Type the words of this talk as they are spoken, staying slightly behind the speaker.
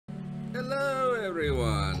Hello,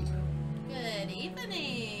 everyone. Good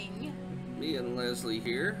evening. Me and Leslie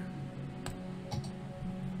here.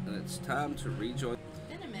 And it's time to rejoin. It's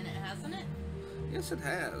been a minute, hasn't it? Yes, it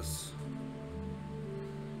has.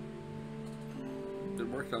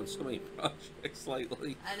 Been working on so many projects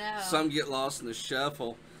lately. I know. Some get lost in the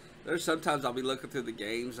shuffle. There's sometimes I'll be looking through the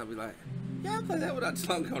games. I'll be like, yeah, I played that one not too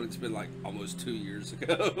long ago. And it's been like almost 2 years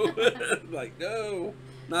ago. Like, no.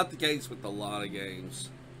 Not the case with a lot of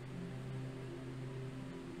games.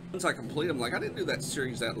 Once I complete them, like, I didn't do that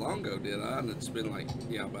series that long ago, did I? And it's been like,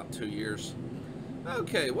 yeah, about 2 years.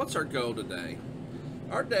 Okay, what's our goal today?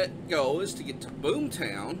 Our goal is to get to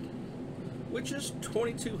Boomtown, which is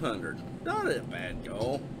 2,200. Not a bad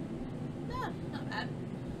goal. No, not bad.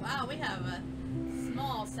 Wow, we have a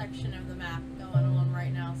small section of the map going on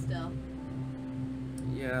right now still.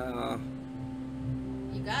 Yeah.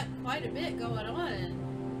 You got quite a bit going on,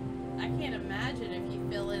 and I can't imagine if you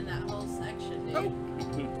fill in that whole section, dude. Oh.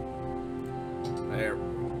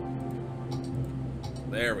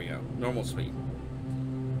 There we go. Normal speed.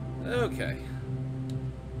 Okay.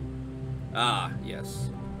 Ah, yes.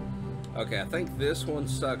 Okay, I think this one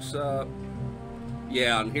sucks up.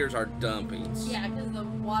 Yeah, and here's our dumpings. Yeah, because the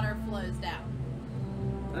water flows down.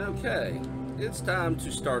 Okay, it's time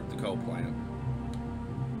to start the coal plant.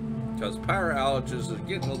 Because power outages are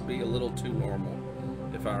getting to be a little too normal,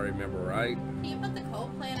 if I remember right. Can you put the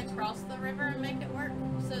coal plant across the river and make it work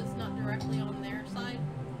so it's not directly on their side?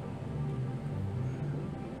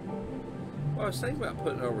 Well, I was thinking about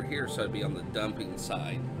putting it over here so it'd be on the dumping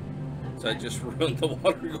side. So I just ruined the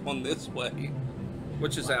water going this way,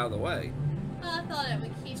 which is out of the way. Well, I thought it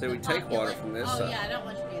would keep So we take water from this side. Oh yeah, I don't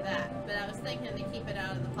want you to do that. But I was thinking to keep it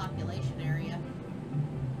out of the population area.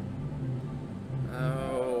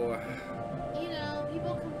 Oh. You know,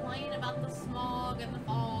 people complain about the smog and the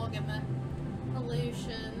fog and the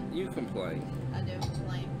pollution. You complain. I do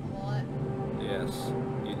complain a lot. Yes,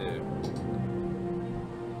 you do.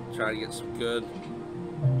 Try to get some good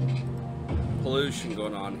pollution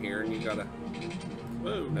going on here, and you gotta.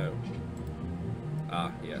 Oh no.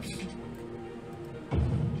 Ah, yes.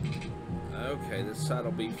 Okay, this side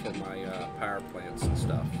will be for my power plants and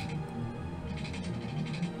stuff.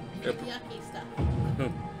 Yucky stuff.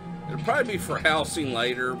 It'll probably be for housing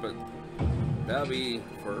later, but that'll be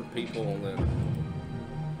for people that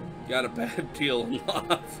got a bad deal in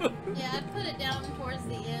life. Yeah, I'd put it down towards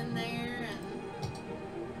the end there, and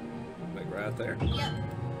like right there. yep.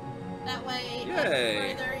 That way,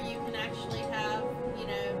 Yay. further you can actually have, you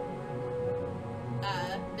know,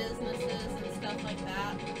 businesses and stuff like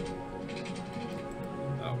that.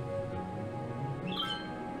 Oh.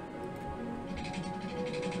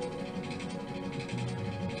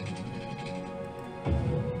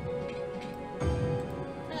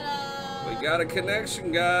 Ta-da! We got a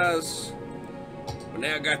connection, guys. We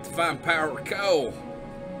now got to find power with coal.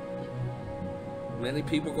 Many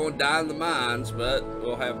people going to die in the mines, but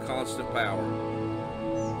we'll have constant power.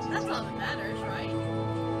 That's all that matters, right?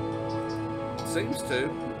 Seems to.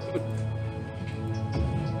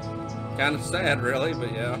 Kind of sad, really,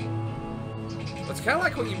 but yeah. It's kind of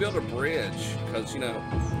like when you build a bridge, because, you know,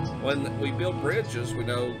 when we build bridges, we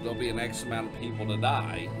know there'll be an X amount of people to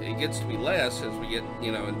die. It gets to be less as we get,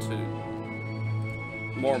 you know, into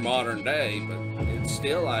more modern day, but it's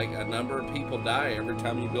still like a number of people die every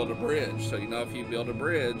time you build a bridge. So, you know, if you build a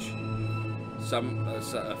bridge,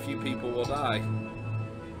 a few people will die. Boy,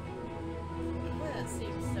 that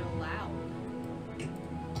seems so loud. But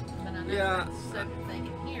I know Yeah. so that they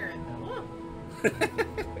can hear it, but whoa.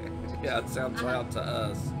 Yeah, it sounds loud to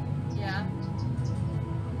us. Yeah.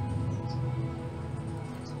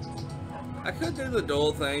 I could do the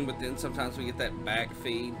dual thing, but then sometimes we get that back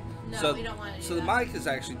feed. No, So, we don't want to do so the that. mic is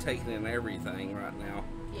actually taking in everything right now.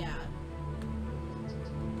 Yeah.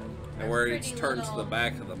 And where it's pretty turned to the little-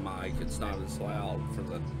 back of the mic, it's not as loud for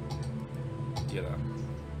the, you know.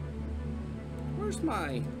 Where's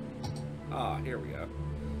my, ah, here we go.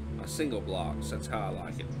 My single blocks, that's how I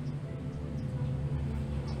like it.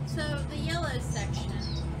 So the yellow section,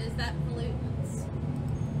 is that pollutants?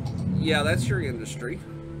 Yeah, that's your industry.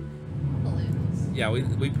 Pollutants. Yeah,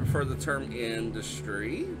 we prefer the term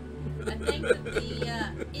industry. I think that the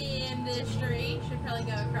industry should probably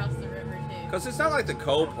go across the river too. Because it's not like the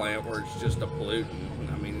coal plant where it's just a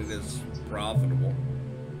pollutant. I mean, it is profitable.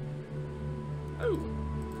 Oh,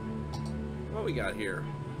 what we got here?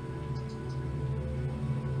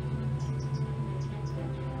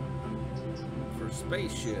 For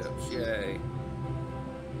spaceships, yay.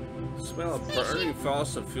 Smell of burning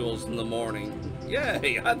fossil fuels in the morning.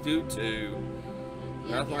 Yay, I do too.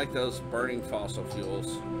 Nothing like those burning fossil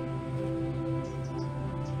fuels.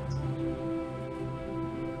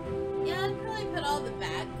 put all the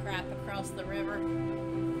bad crap across the river?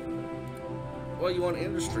 Well, you want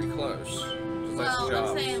industry close. 'Cause that's Well,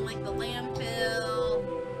 jobs. I'm saying like the landfill,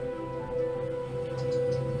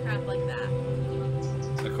 crap like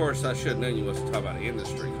that. Of course, I should have known you was to talk about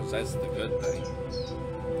industry, because that's the good thing.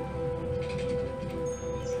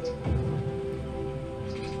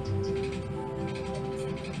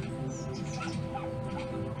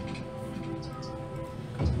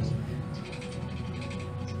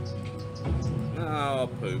 Oh,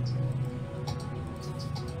 poop.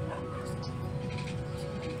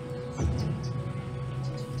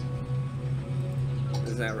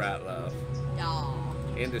 Isn't that right, love? Yeah.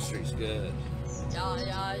 Industry's good. Yeah.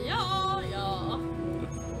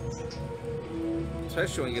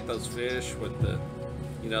 Especially when you get those fish with the,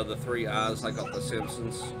 you know, the 3 eyes like on The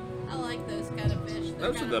Simpsons. I like those kind of fish.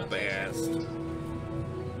 They're Those are kind the of my best. favorite.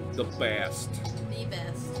 The best. The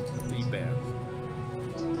best. The best.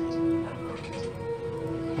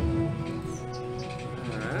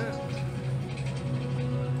 Alright.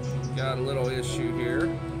 Got a little issue here.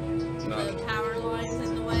 The power lines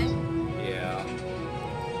in the way. Yeah.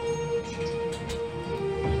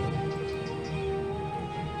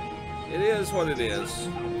 It is what it is.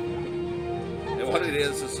 And what it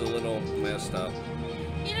is a little messed up.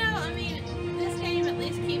 You know, I mean, this game at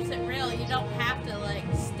least keeps it real. You don't have to, like,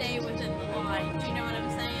 stay within the line. Do you know what I'm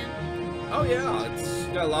saying? Oh yeah, it's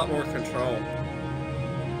got a lot more control.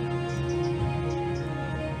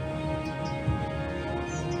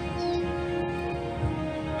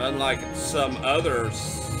 Unlike some other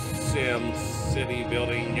Sim City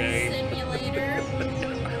building game. Simulator.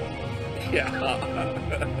 Yeah.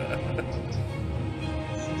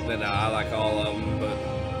 But no, I like all of them, but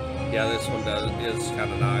yeah, this one is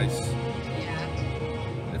kind of nice.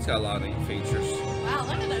 Yeah. It's got a lot of neat features. Wow,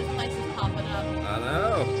 look at those places popping up. I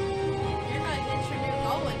know. You're gonna get your new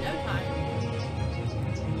goal in no time.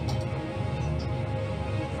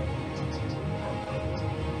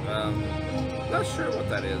 Not sure what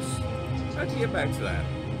that is. How'd you get back to that?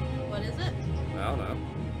 What is it? I don't know.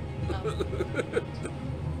 Oh.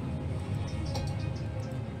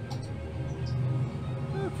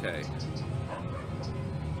 Okay.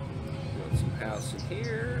 Doing some house in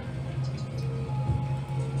here.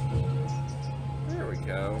 There we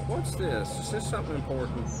go. What's this? Is this something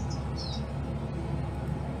important?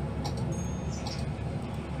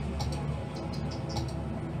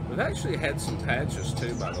 We've actually had some patches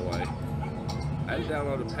too, by the way. I had to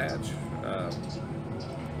download a patch.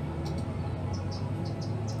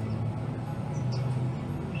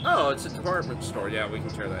 Oh, it's a department store. Yeah, we can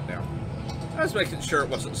tear that down. I was making sure it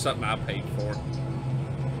wasn't something I paid for.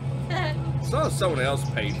 As long as someone else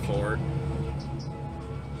paid for it.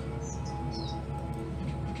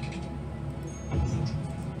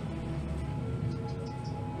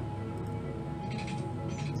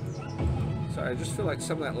 Sorry, I just feel like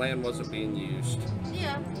some of that land wasn't being used.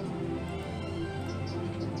 Yeah.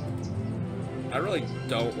 I really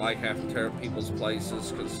don't like having to tear up people's places,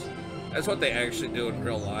 because that's what they actually do in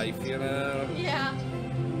real life, you know? Yeah.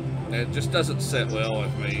 And it just doesn't sit well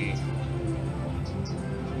with me.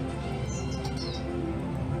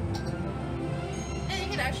 And you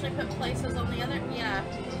could actually put places on the other, yeah,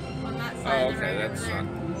 on that Oh, side of the okay, road that's over there. not...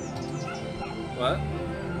 What?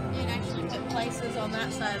 You can actually put places on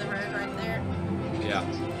that side of the road right there. Yeah.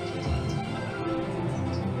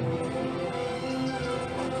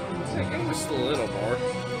 Hey, give us a little more.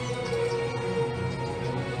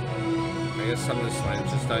 I guess some of this land's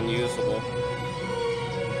just unusable.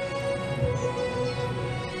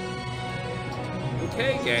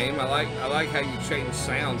 Okay, game. I like how you change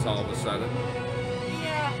sounds all of a sudden.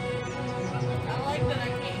 Yeah. I like that I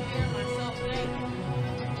can't hear myself think.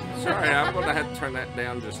 Sorry, I'm gonna have to turn that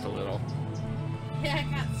down just a little. Yeah, I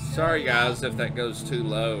got so Sorry guys loud. if that goes too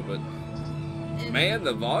low, but It- man,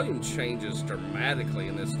 the volume changes dramatically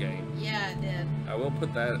in this game. Yeah, it did. I will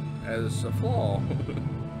put that as a flaw.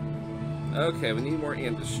 Okay, we need more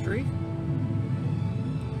industry.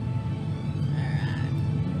 Alright.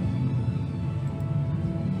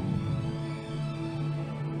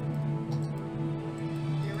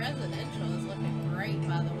 Your residential is looking great,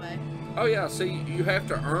 by the way. Oh yeah, so you have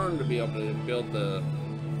to earn to be able to build the,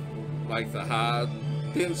 like the high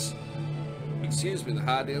density. Excuse me, the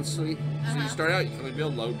high density. So you start out, you can only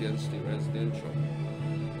build low density residential.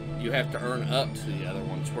 You have to earn up to the other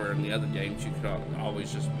ones, where in the other games you could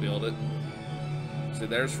always just build it. See,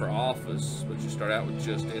 there's for office, but you start out with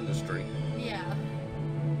just industry. Yeah.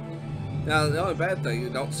 Now, the only bad thing, you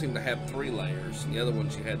don't seem to have 3 layers. The other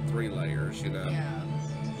ones you had 3 layers, you know. Yeah.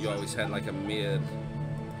 You always had like a mid.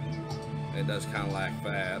 It does kind of lack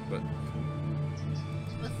that, but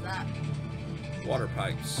What's that? water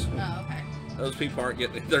pipes. Oh, okay. Those people aren't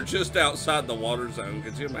getting. They're just outside the water zone.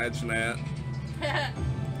 Could you imagine that?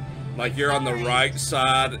 Like you're on the right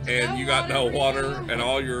side and you got no water, and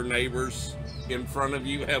all your neighbors in front of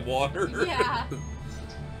you have water. Yeah.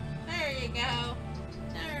 There you go.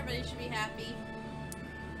 Now everybody should be happy.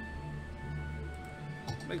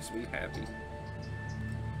 Makes me happy.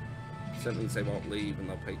 So that means they won't leave and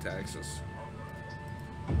they'll pay taxes.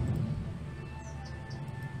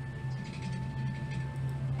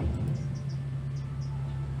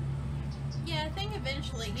 Yeah, I think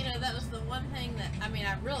eventually, you know, that was the one thing that, I mean,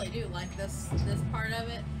 I really do like this part of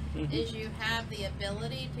it, is you have the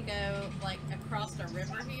ability to go, like, across a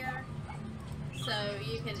river here. So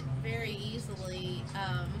you can very easily,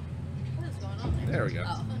 what is going on there? There we go.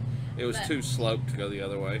 Oh. It was too sloped to go the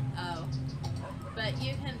other way. Oh. But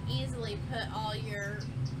you can easily put all your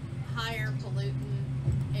higher pollutant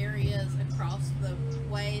areas across the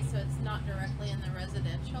way, so it's not directly in the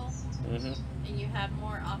residential. And you have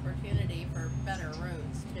more opportunity for better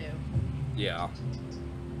roads, too. Yeah.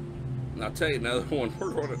 And I'll tell you another one.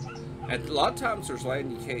 We're going to... And a lot of times there's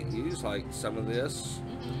land you can't use, like some of this.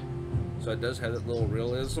 So it does have that little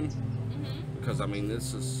realism. Because, I mean,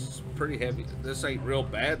 this is pretty heavy. This ain't real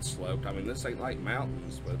bad sloped. I mean, this ain't like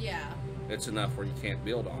mountains, but yeah, it's enough where you can't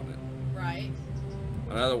build on it. Right.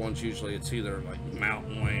 Another one's usually it's either like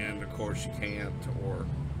mountain land, of course you can't, or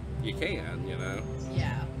you can, you know.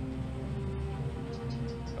 Yeah.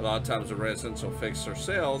 A lot of times the residents will fix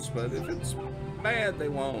themselves, but if it's bad, they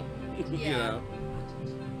won't. Yeah. You know.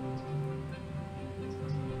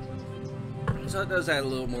 So it does add a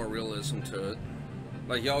little more realism to it.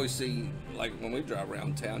 Like you always see, like when we drive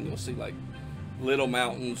around town, you'll see like little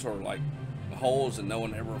mountains or like holes, and no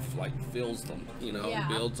one ever like fills them, you know, and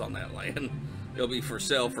builds on that land. It'll be for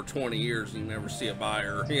sale for 20 years, and you never see a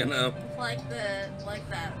buyer, you know. Like that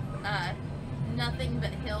nothing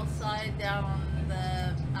but hillside down on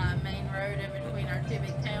the main road in between our two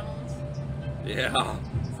big towns. Yeah.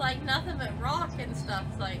 It's like nothing but rock and stuff.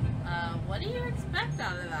 It's like, what do you expect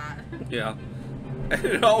out of that? Yeah. And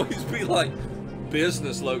it'd always be like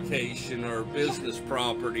business location or business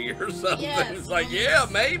property or something. Yes, it's like, yeah,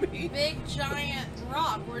 maybe. Big giant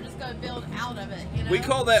rock. We're just going to build out of it, you know? We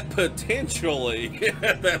call that potentially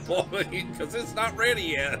at that point because it's not ready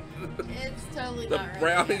yet. It's totally the not ready. The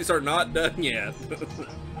brownies are not done yet.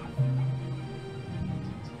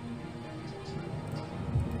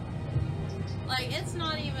 Like, it's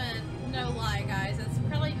not even, no lie, guys, it's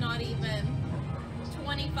probably not even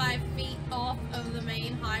 25 feet off of the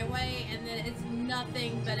main highway, and then it's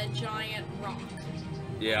nothing but a giant rock.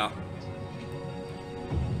 Yeah.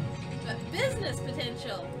 But business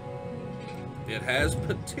potential. It has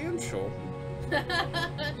potential.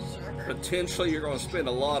 Sure. Potentially you're going to spend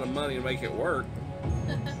a lot of money to make it work.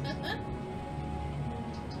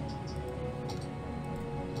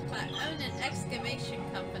 If I owned an excavation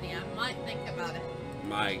company, I might think about it.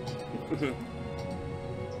 Might.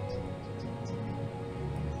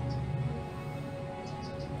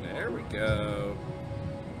 There we go.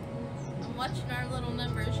 I'm watching our little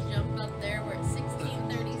numbers jump up there. We're at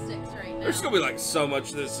 1636 right now. There's going to be like so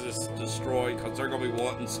much this is destroyed because they're going to be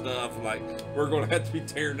wanting stuff. Like, we're going to have to be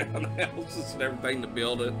tearing down the houses and everything to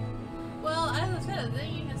build it. Well, as I said,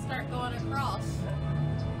 then you can start going across.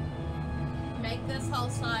 Make this whole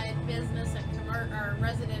side business and or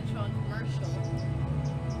residential and commercial.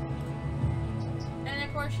 And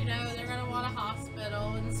of course, you know, they're going to want a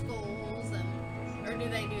hospital and schools, and or do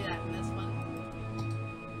they do that in this one?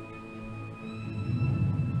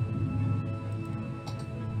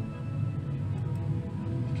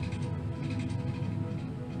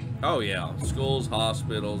 Oh yeah, schools,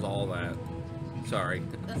 hospitals, all that. Sorry.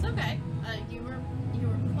 That's okay. You were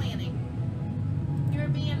planning. You were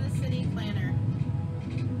being the city planner.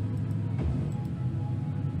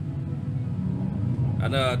 I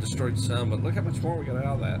know I destroyed some, but look how much more we got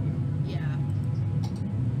out of that. Yeah.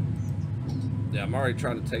 Yeah, I'm already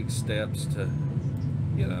trying to take steps to,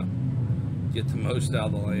 you know, get the most out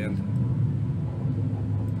of the land.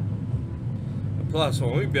 And plus,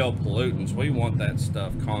 when we build pollutants, we want that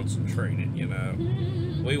stuff concentrated, you know.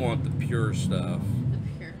 We want the pure stuff. The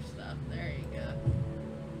pure stuff. There you go.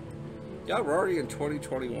 Yeah, we're already in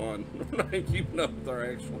 2021. We're not even keeping up with our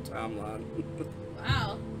actual timeline.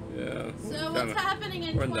 Wow. Yeah. So what's happening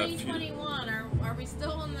in 2021? Are we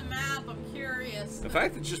still on the map? I'm curious. In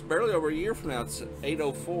fact, it's just barely over a year from now. It's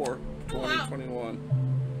 8/04, 2021.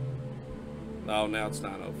 Oh, now it's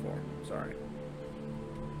 9/04. Sorry.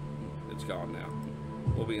 It's gone now.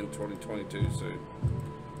 We'll be in 2022 soon.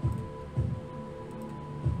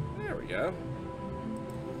 There we go.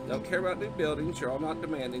 Don't care about new buildings. You're all not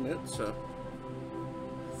demanding it, so.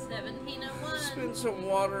 1901. Spend some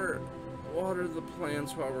water the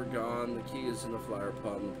plants while we're gone. The key is in the flower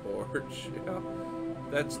pot on the porch. Yeah.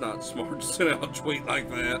 That's not smart to send out a tweet like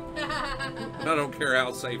that. I don't care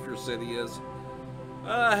how safe your city is.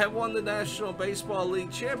 Have won the National Baseball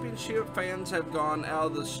League Championship. Fans have gone out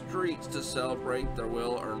of the streets to celebrate their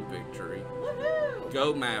well-earned victory. Woohoo!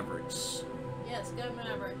 Go Mavericks. Yes, go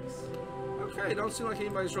Mavericks. Okay, don't seem like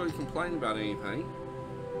anybody's really complaining about anything.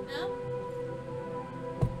 No?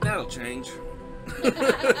 That'll change.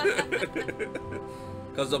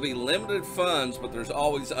 Because there'll be limited funds, but there's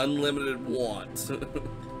always unlimited wants.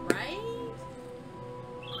 Right?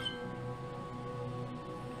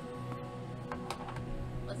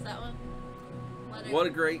 What's that one? What a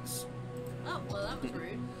great... Oh, well, that was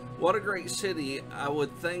rude. What a great city. I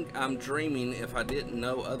would think I'm dreaming if I didn't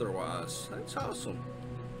know otherwise. That's awesome.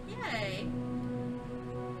 Yay.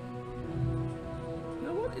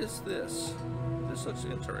 Now, what is this? This looks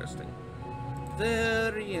interesting.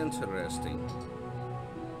 Very interesting.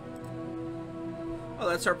 Oh,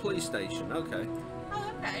 that's our police station. Okay.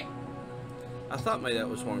 Oh, okay. I thought maybe that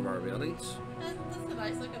was one of our buildings. That's a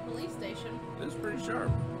nice looking police station. It's pretty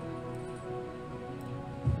sharp.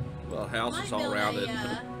 Well, houses Might all build around it.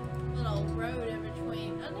 a little road in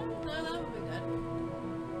between. Oh, no, that would be good.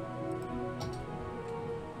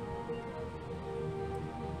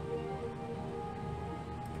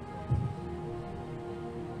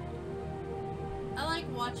 I like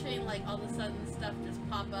watching, like, all of a sudden stuff just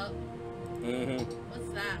pop up. Mm-hmm.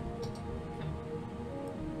 What's that?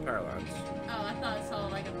 Power lines. Oh, I thought I saw,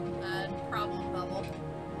 like, a problem bubble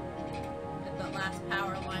at the last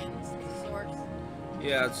power line's source.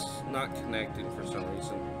 Yeah, it's not connecting for some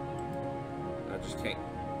reason. I just can't.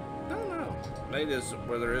 I don't know. Maybe it's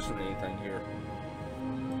where there isn't anything here.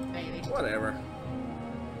 Maybe. Whatever.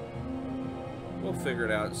 We'll figure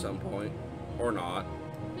it out at some point. Or not.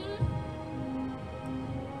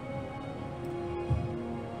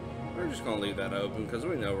 We're just going to leave that open because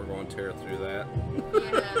we know we're going to tear through that.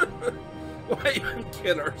 Yeah. Why even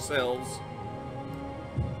kid ourselves?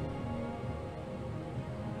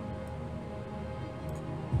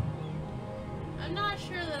 I'm not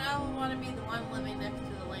sure that I would want to be the one living next to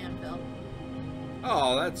the landfill.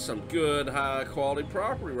 Oh, that's some good high quality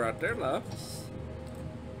property right there, love.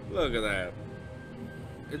 Look at that.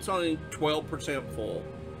 It's only 12% full.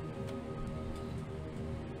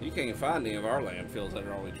 You can't find any of our landfills that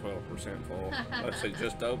are only 12% full. Unless they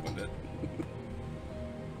just opened it.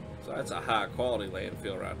 So that's a high quality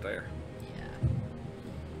landfill right there. Yeah.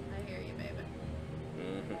 I hear you, baby.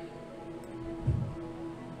 Mm-hmm.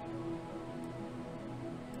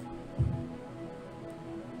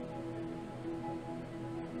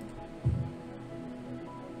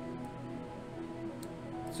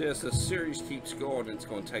 See, as the series keeps going, it's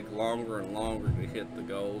going to take longer and longer to hit the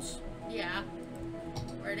goals. Yeah.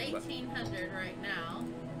 We're at 1,800 right now.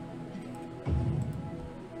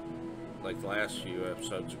 Like the last few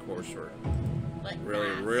episodes, of course, were Like really,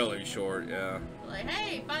 fast. really short, yeah. Like,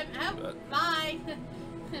 hey, bye. Oh, But- bye.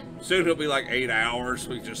 Soon it'll be like 8 hours.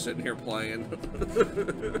 We just sitting here playing.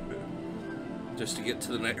 Just to get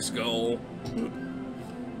to the next goal.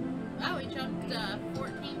 Wow, we jumped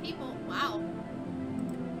 14 people. Wow.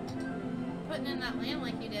 Putting in that land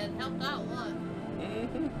like you did helped out a lot.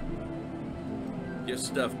 Mm-hmm. Get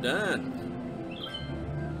stuff done.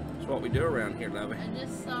 That's what we do around here, Lovey. I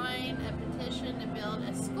just signed a petition to build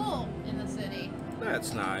a school in the city.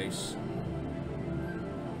 That's nice.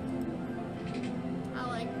 I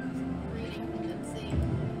like reading and seeing.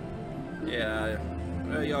 Yeah,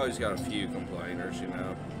 well, you always got a few complainers, you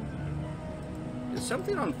know. Is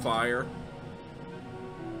something on fire?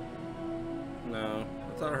 No,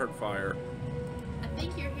 I thought I heard fire. I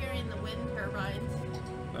think you're hearing the wind turbines.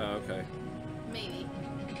 Oh, okay. Maybe.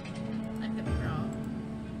 I could be wrong.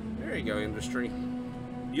 There you go, industry.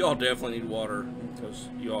 You all definitely need water, because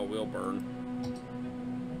you all will burn.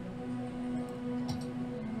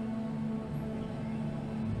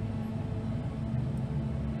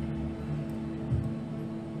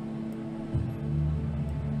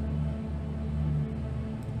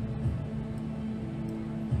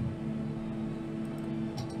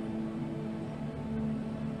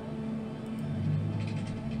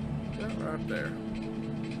 Right there.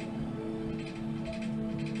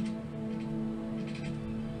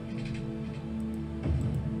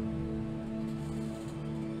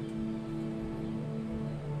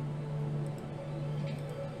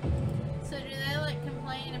 So do they like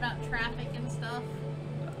complain about traffic and stuff?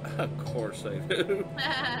 Of course they do.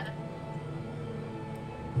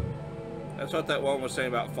 That's what that one was saying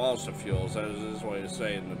about fossil fuels. That was his way of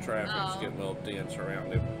saying the traffic's Oh. getting a little dense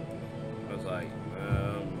around him. I was like,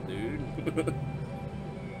 dude.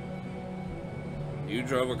 You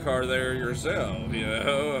drove a car there yourself, you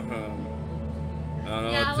know? I don't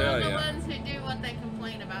know what to tell you. Yeah, we're the ones who do what they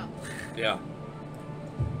complain about. Yeah.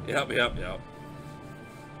 Yep.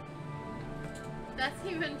 That's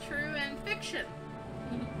even true in fiction.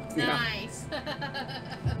 Yeah. Nice.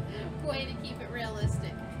 Way to keep it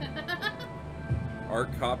realistic.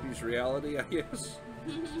 Art copies reality, I guess.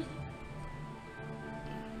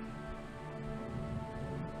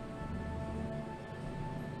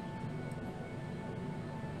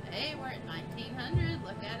 Hey, we're at 1900.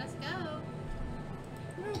 Look at us go.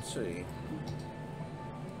 Let's see.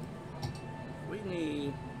 We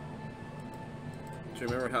need to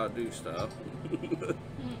remember how to do stuff.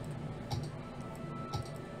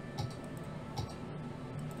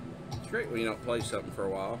 It's great when you don't play something for a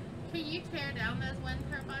while. Can you tear down those wind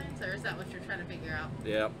turbines, or is that what you're trying to figure out?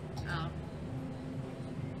 Yep. Oh.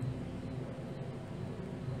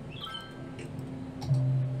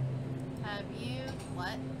 Have you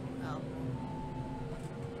what? Oh.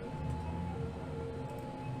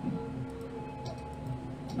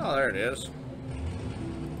 Oh, there it is.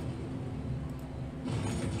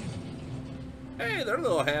 Hey, they're a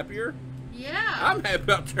little happier. Yeah. I'm happy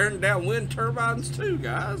about turning down wind turbines too,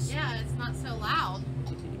 guys. Yeah, it's not so loud.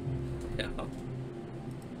 Yeah.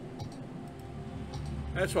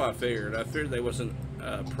 That's what I figured. I figured they wasn't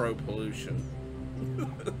pro-pollution.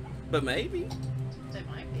 But maybe. They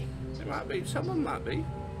might be. They might be. Some of them might be.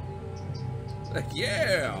 Like,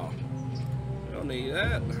 yeah. We don't need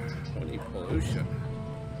that. We need pollution.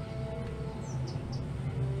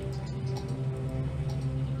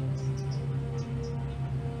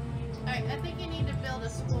 Alright, I think you need to build a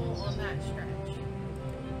school on that stretch.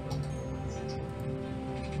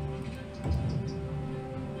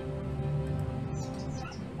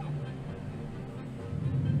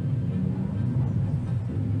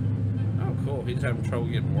 Oh, cool. He's having trouble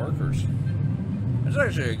getting workers. That's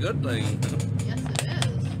actually a good thing. Yes, it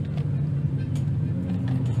is.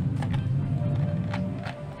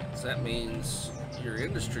 So that means your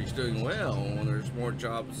industry's doing well when there's more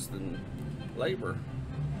jobs than labor.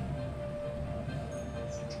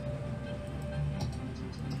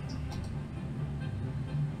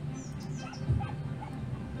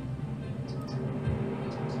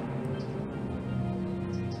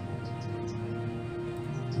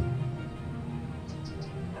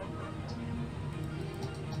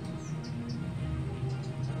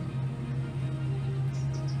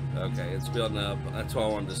 Okay, it's building up. That's what I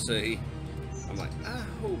wanted to see. I'm like, I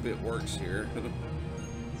hope it works here.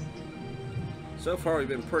 So far, we've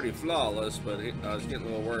been pretty flawless, but I was getting a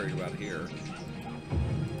little worried about here.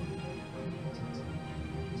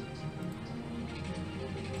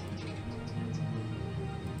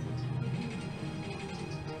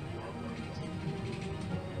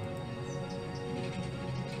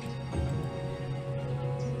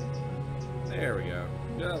 There we go.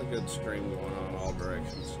 Got a good stream going on in all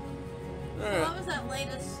directions. So what was that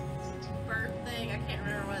latest bird thing? I can't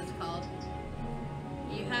remember what it's called.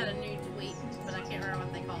 You had a new tweet, but I can't remember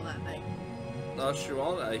what they call that thing. Lost your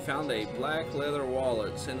wallet? I found a black leather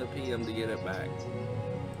wallet. Send a PM to get it back.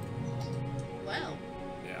 Well,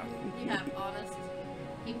 Yeah. you have honest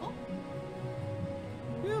people?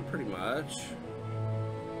 Yeah, pretty much.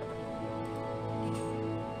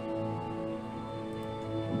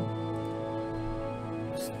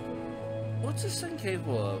 What's this thing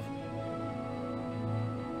capable of?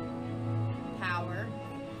 Power.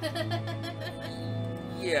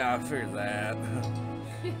 Yeah, I figured that.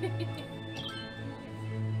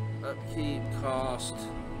 Upkeep, cost,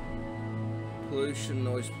 pollution,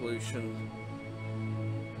 noise pollution.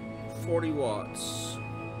 40 watts.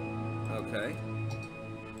 Okay.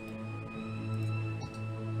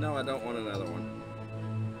 No, I don't want another one.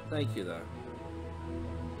 Thank you, though.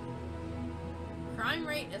 Crime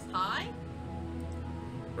rate is high?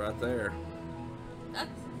 Right there. That's...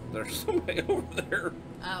 There's somebody over there.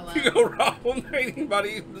 Oh, If you go wrong, there ain't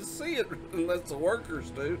anybody to see it unless the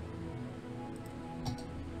workers do.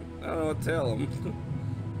 I don't know what to tell them.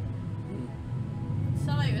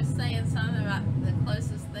 Somebody was saying something about the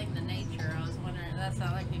closest thing to nature. I was wondering if that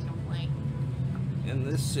sounded like a complaint. In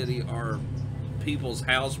this city are people's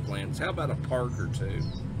house plans. How about a park or two?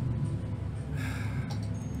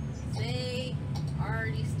 They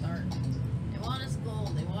already start. They want a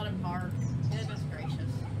school. They want a park. Goodness gracious.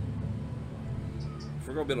 If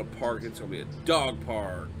we're gonna build a park, it's gonna be a dog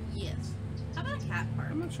park. Yes. How about a cat park?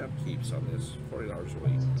 How much upkeep's on this? $40 a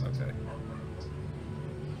week. Okay.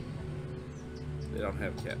 They don't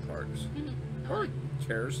have cat parks. Or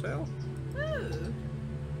carousel. Ooh.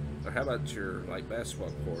 A Or how about your, like,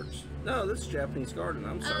 basketball courts? No, this is Japanese garden.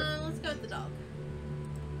 I'm sorry. Let's go with the dog.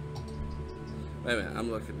 Wait a minute. I'm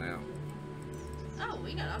looking now. Oh,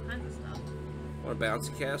 we got all kinds of stuff. Want a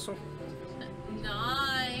bouncy castle?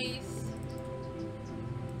 Nice.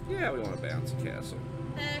 Yeah, we want a bouncy castle.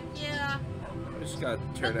 Heck yeah. We just gotta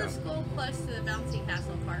tear Put down. the school close to the bouncy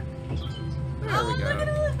castle park. There we go. Look at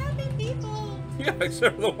all the happy people. Yeah,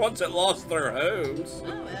 except for the ones that lost their homes.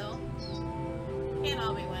 Oh well. Can't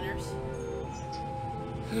all be winners.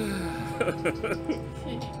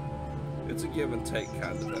 It's a give and take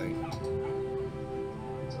kind of thing.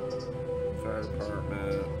 Fire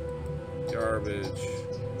department, garbage,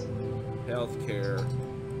 healthcare.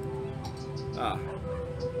 Ah.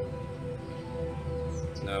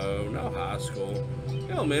 No high school.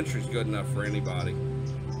 Elementary's good enough for anybody.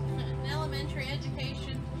 Elementary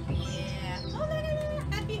education. Yeah. Oh, look at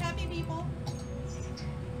that. Happy, happy people.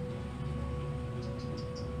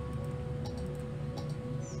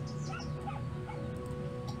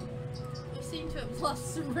 We seem to have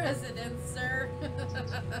lost some residents, sir.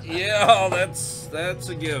 Yeah, that's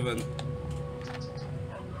a given.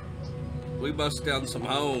 We bust down some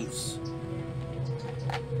homes.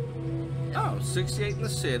 Oh, 68 in the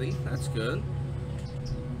city. That's good.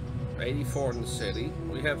 84 in the city.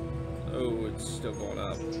 We have... Oh, it's still going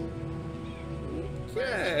up.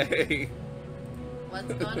 Okay.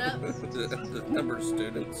 What's going up? the number of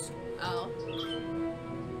students. Oh.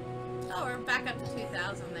 Oh, we're back up to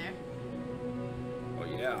 2,000 there. Oh,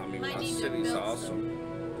 yeah. I mean, Might my need to city's build awesome.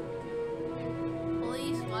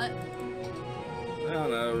 Police, what? I don't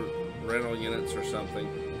know. Rental units or something.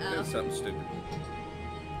 Oh. It's something stupid.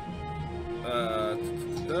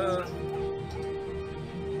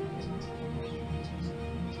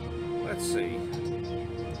 Let's see.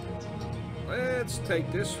 Let's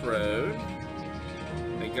take this road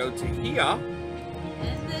and go to here.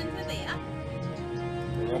 And then to there.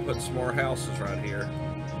 We're gonna put some more houses right here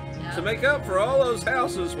Yep. to make up for all those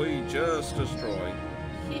houses we just destroyed.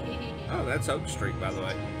 Oh, that's Oak Street, by the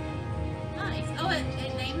way. Nice. Oh, it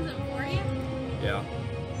names them for you? Yeah.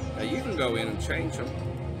 Now you can go in and change them.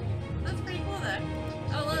 That's pretty cool, though.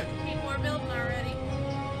 Oh, look. People are building already.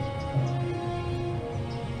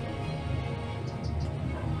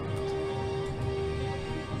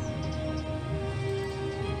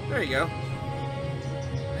 There you go.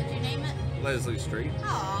 What'd you name it? Leslie Street.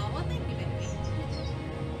 Aw, well, thank you, baby.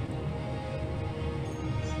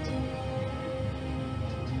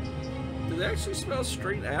 Do they actually spell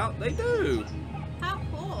street out? They do. How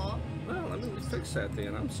cool. Well, let me fix that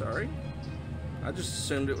then. I'm sorry. I just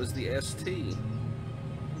assumed it was the ST.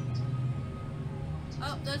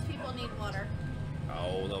 Oh, those people need water.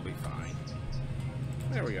 Oh, they'll be fine.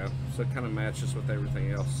 There we go. So it kind of matches with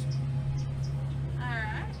everything else.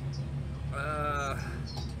 Alright. Uh,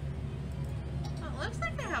 Oh, it looks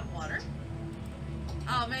like they have water.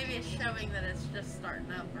 Oh, maybe it's showing that it's just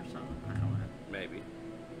starting up or something. I don't know. maybe.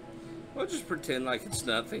 We'll just pretend like it's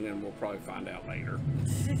nothing and we'll probably find out later.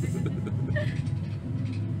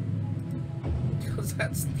 Because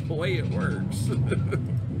that's the way it works.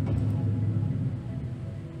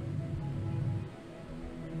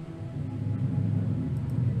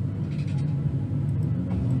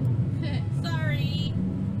 Sorry.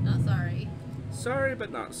 Not sorry. Sorry,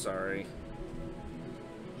 but not sorry.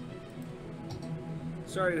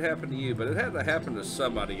 Sorry it happened to you, but it had to happen to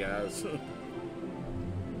somebody, guys.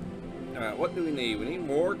 Alright, what do we need? We need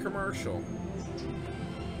more commercial.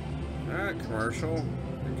 Alright, commercial.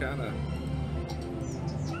 You're kind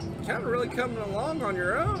of really coming along on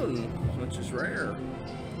your own, which is rare.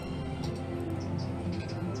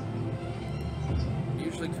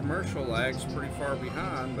 Usually commercial lags pretty far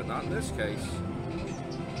behind, but not in this case.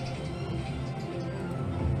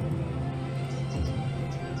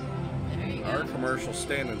 There you Our go. commercial's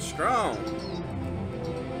standing strong.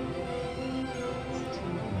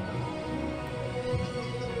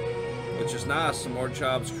 Which is nice. The more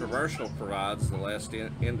jobs commercial provides, the less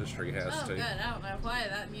the industry has Oh, to. good. I don't know why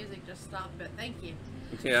that music just stopped, but thank you.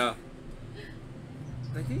 Yeah.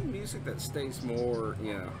 They need music that stays more,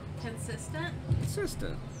 you know, Consistent?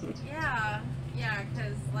 consistent. Yeah. Yeah,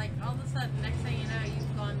 because, like, all of a sudden, next thing you know,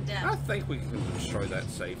 you've gone I deaf. think we can destroy that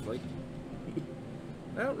safely.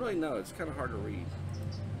 I don't really know. It's kind of hard to read.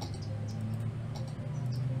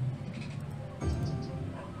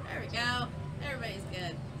 There we go. Everybody's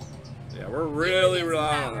good. Yeah, we're really You get some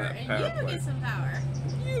relying on power, that and power you play. get some power.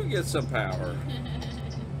 You get some power.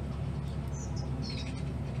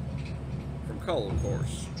 From coal, of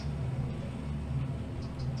course.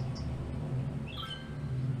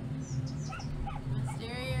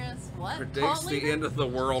 Mysterious what? Predicts Cult the leader? end of the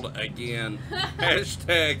world again.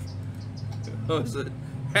 Hashtag What was it?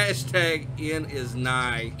 Hashtag end is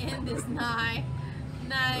nigh. End is nigh.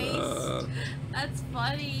 Nice. That's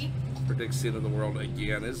funny. Predicts the end of the world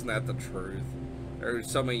again. Isn't that the truth? Every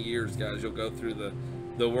so many years, guys, you'll go through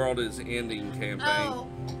the world is ending campaign. Oh,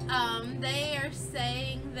 they are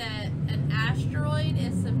saying that an asteroid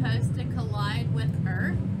is supposed to collide with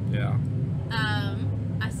Earth. Yeah.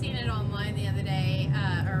 I seen it online the other day,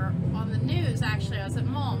 or on the news actually. I was at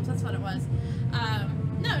Mom's. That's what it was.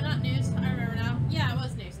 No, not news. I remember now. Yeah, it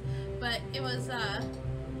was news. But it was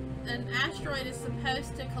an asteroid is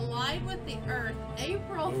supposed to collide with the Earth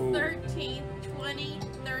April 13th,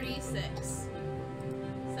 2036.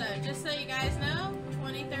 So just so you guys know,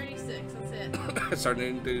 2036. That's it. It's our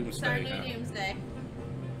new doomsday. It's our new doomsday.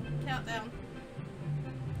 Countdown.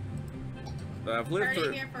 But I've lived Heard through.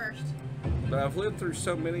 it here first. But I've lived through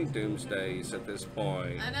so many doomsdays at this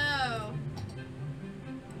point. I know.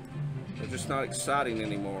 They're just not exciting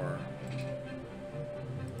anymore.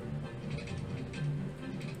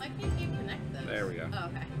 Why can't you connect those? There we go. Oh,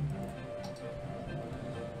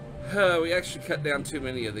 okay. We actually cut down too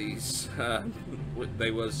many of these.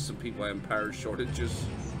 There was some people having power shortages.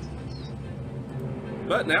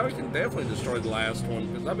 But now we can definitely destroy the last one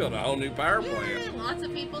because I built a whole new power plant. Yay, lots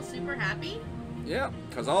of people super happy. Yeah,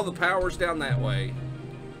 because all the power's down that way.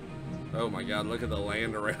 Oh my god, look at the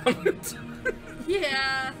land around it.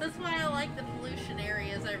 Yeah, that's why I like the pollution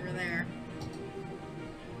areas over there.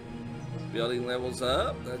 Building levels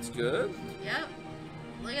up, that's good. Yep.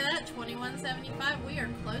 Look at that, 2175. We are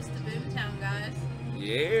close to Boomtown, guys.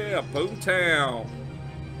 Yeah, Boomtown.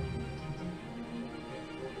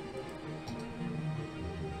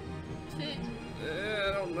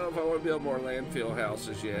 I don't know if I want to build more landfill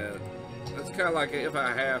houses yet. That's kind of like a if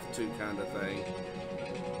I have to kind of thing.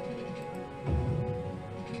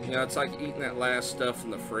 You know, it's like eating that last stuff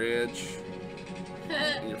in the fridge.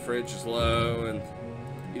 And your fridge is low, and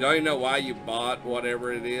you don't even know why you bought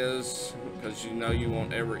whatever it is, because you know you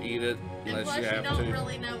won't ever eat it unless and plus you have to. you don't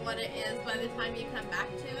really know what it is by the time you come back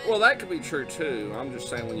to it. Well, that could be true too. I'm just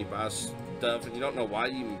saying when you buy stuff and you don't know why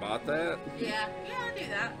you even bought that. Yeah, I do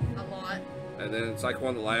that a lot. And then it's like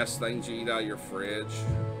one of the last things you eat out of your fridge.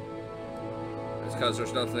 It's because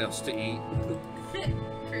there's nothing else to eat.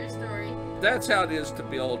 True story. That's how it is to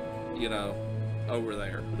build, you know, over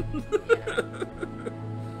there. Yeah.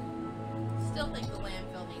 Still think the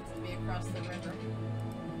landfill needs to be across the river.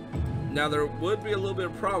 Now, there would be a little bit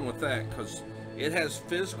of problem with that because it has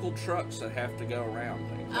physical trucks that have to go around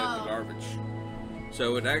and collect the garbage. So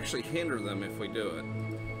it would actually hinder them if we do it.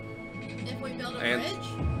 If we build a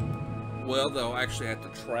bridge? Well, they'll actually have to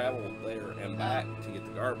travel there and back to get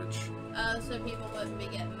the garbage. So people wouldn't be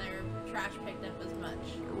getting their trash picked up as much.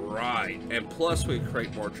 Right. And plus we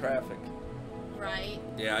create more traffic. Right.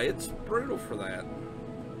 Yeah, it's brutal for that.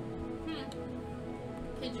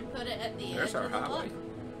 Could you put it at the There's edge our of the highway.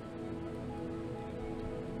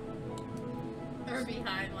 Block? Or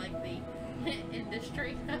behind, like, the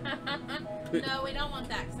industry? No, we don't want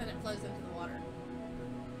that because then it flows into the water.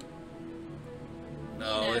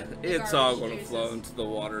 No, You know, it's all garbage going to juices. flow into the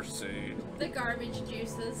water soon. The garbage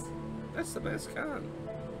juices. That's the best kind.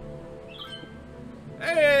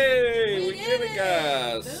 Hey, we did it,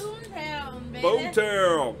 guys. Boomtown, baby.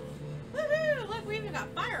 Boomtown. Woohoo! Look, we even got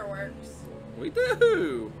fireworks. We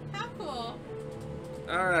do. How cool.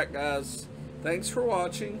 All right, guys. Thanks for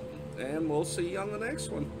watching, and we'll see you on the next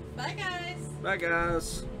one. Bye, guys. Bye,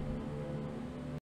 guys.